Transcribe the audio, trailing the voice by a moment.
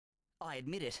I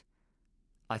admit it.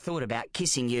 I thought about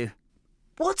kissing you.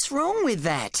 What's wrong with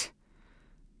that?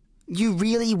 You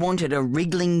really wanted a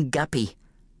wriggling guppy.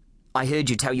 I heard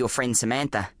you tell your friend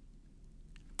Samantha.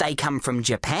 They come from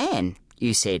Japan,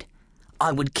 you said.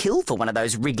 I would kill for one of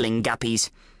those wriggling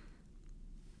guppies.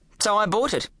 So I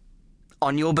bought it.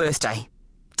 On your birthday.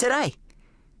 Today.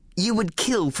 You would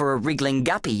kill for a wriggling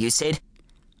guppy, you said.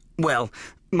 Well,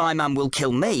 my mum will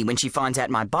kill me when she finds out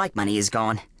my bike money is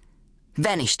gone.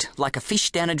 Vanished like a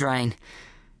fish down a drain.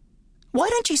 Why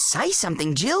don't you say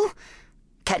something, Jill?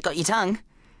 Cat got your tongue?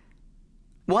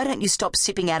 Why don't you stop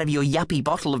sipping out of your yuppie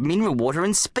bottle of mineral water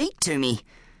and speak to me?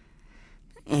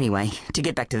 Anyway, to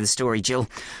get back to the story, Jill,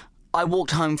 I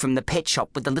walked home from the pet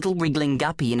shop with the little wriggling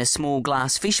guppy in a small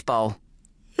glass fish bowl.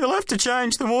 You'll have to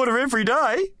change the water every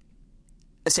day,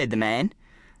 said the man.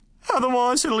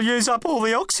 Otherwise it'll use up all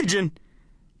the oxygen.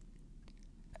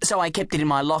 So I kept it in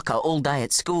my locker all day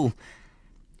at school.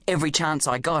 Every chance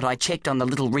I got, I checked on the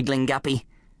little wriggling guppy.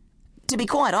 To be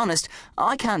quite honest,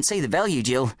 I can't see the value,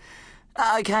 Jill.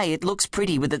 Okay, it looks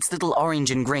pretty with its little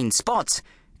orange and green spots,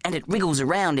 and it wriggles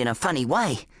around in a funny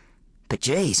way. But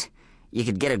geez, you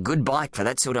could get a good bike for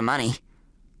that sort of money.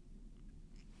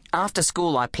 After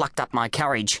school, I plucked up my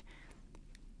courage.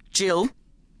 Jill,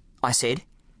 I said,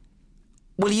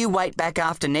 will you wait back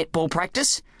after netball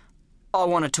practice? I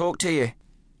want to talk to you.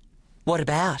 What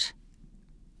about?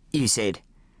 You said.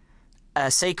 A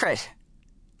secret,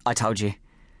 I told you.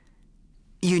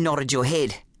 You nodded your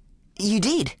head. You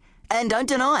did, and don't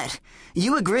deny it.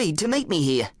 You agreed to meet me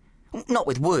here. Not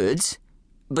with words,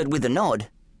 but with a nod.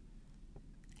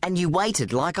 And you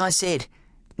waited, like I said,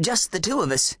 just the two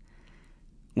of us.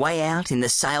 Way out in the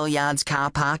sale yard's car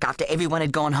park after everyone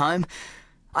had gone home,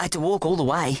 I had to walk all the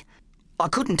way. I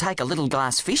couldn't take a little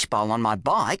glass fish bowl on my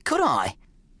bike, could I?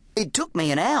 It took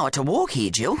me an hour to walk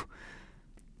here, Jill.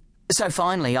 So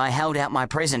finally I held out my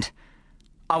present.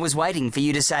 I was waiting for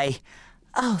you to say,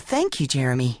 "Oh, thank you,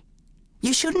 Jeremy.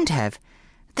 You shouldn't have.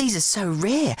 These are so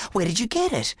rare. Where did you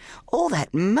get it? All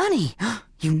that money.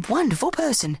 You wonderful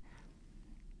person."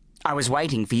 I was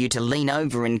waiting for you to lean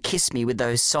over and kiss me with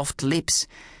those soft lips.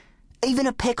 Even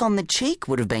a peck on the cheek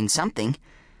would have been something.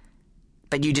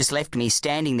 But you just left me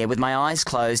standing there with my eyes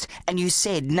closed, and you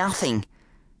said nothing.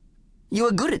 You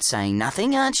are good at saying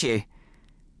nothing, aren't you?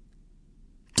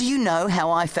 Do you know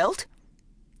how I felt?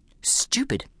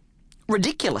 Stupid.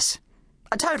 Ridiculous.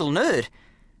 A total nerd.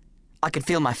 I could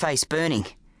feel my face burning.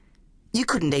 You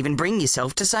couldn't even bring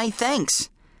yourself to say thanks.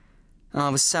 I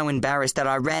was so embarrassed that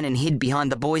I ran and hid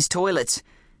behind the boys' toilets.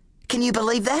 Can you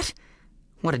believe that?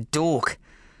 What a dork.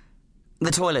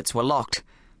 The toilets were locked.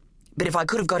 But if I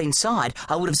could have got inside,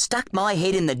 I would have stuck my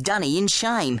head in the dunny in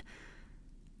shame.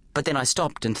 But then I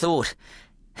stopped and thought,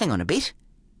 hang on a bit.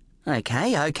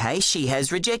 Okay, she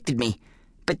has rejected me.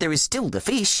 But there is still the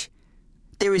fish.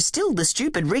 There is still the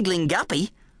stupid wriggling guppy.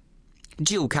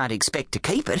 Jill can't expect to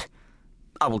keep it.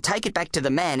 I will take it back to the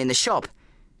man in the shop.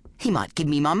 He might give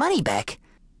me my money back.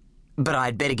 But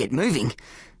I'd better get moving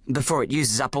before it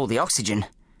uses up all the oxygen.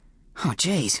 Oh,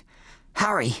 geez.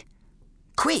 Hurry.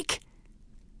 Quick.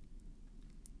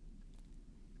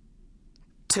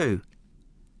 2.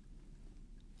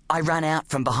 I run out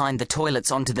from behind the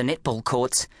toilets onto the netball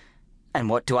courts. And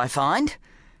what do I find?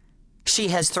 She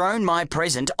has thrown my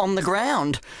present on the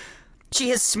ground. She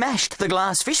has smashed the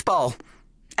glass fish bowl.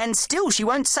 And still she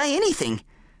won't say anything.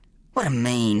 What a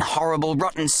mean, horrible,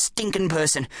 rotten, stinking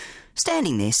person,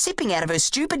 standing there sipping out of her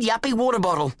stupid yuppie water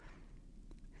bottle.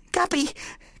 Guppy,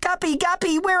 Guppy,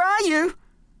 Guppy, where are you?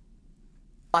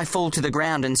 I fall to the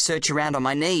ground and search around on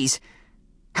my knees.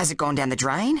 Has it gone down the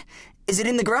drain? Is it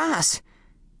in the grass?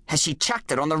 Has she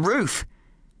chucked it on the roof?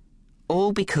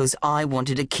 All because I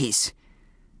wanted a kiss.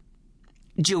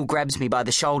 Jill grabs me by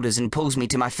the shoulders and pulls me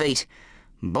to my feet.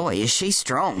 Boy, is she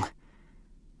strong.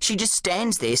 She just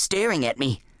stands there staring at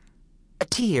me. A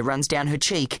tear runs down her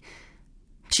cheek.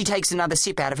 She takes another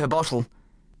sip out of her bottle.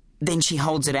 Then she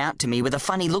holds it out to me with a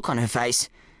funny look on her face.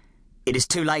 It is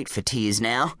too late for tears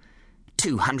now.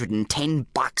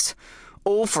 $210.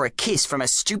 All for a kiss from a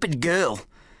stupid girl.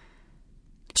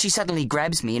 She suddenly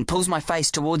grabs me and pulls my face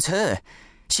towards her.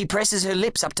 She presses her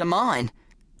lips up to mine.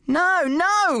 No,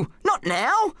 not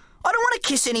now. I don't want to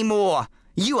kiss anymore.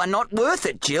 You are not worth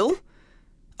it, Jill.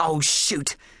 Oh,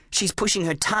 shoot. She's pushing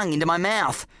her tongue into my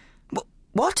mouth.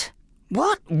 What?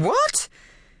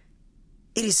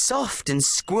 It is soft and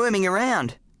squirming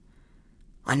around.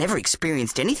 I never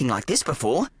experienced anything like this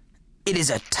before. It is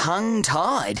a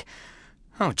tongue-tied.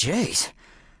 Oh, jeez.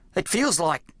 It feels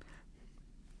like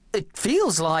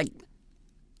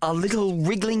a little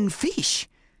wriggling fish.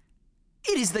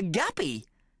 It is the guppy.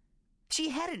 She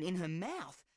had it in her mouth.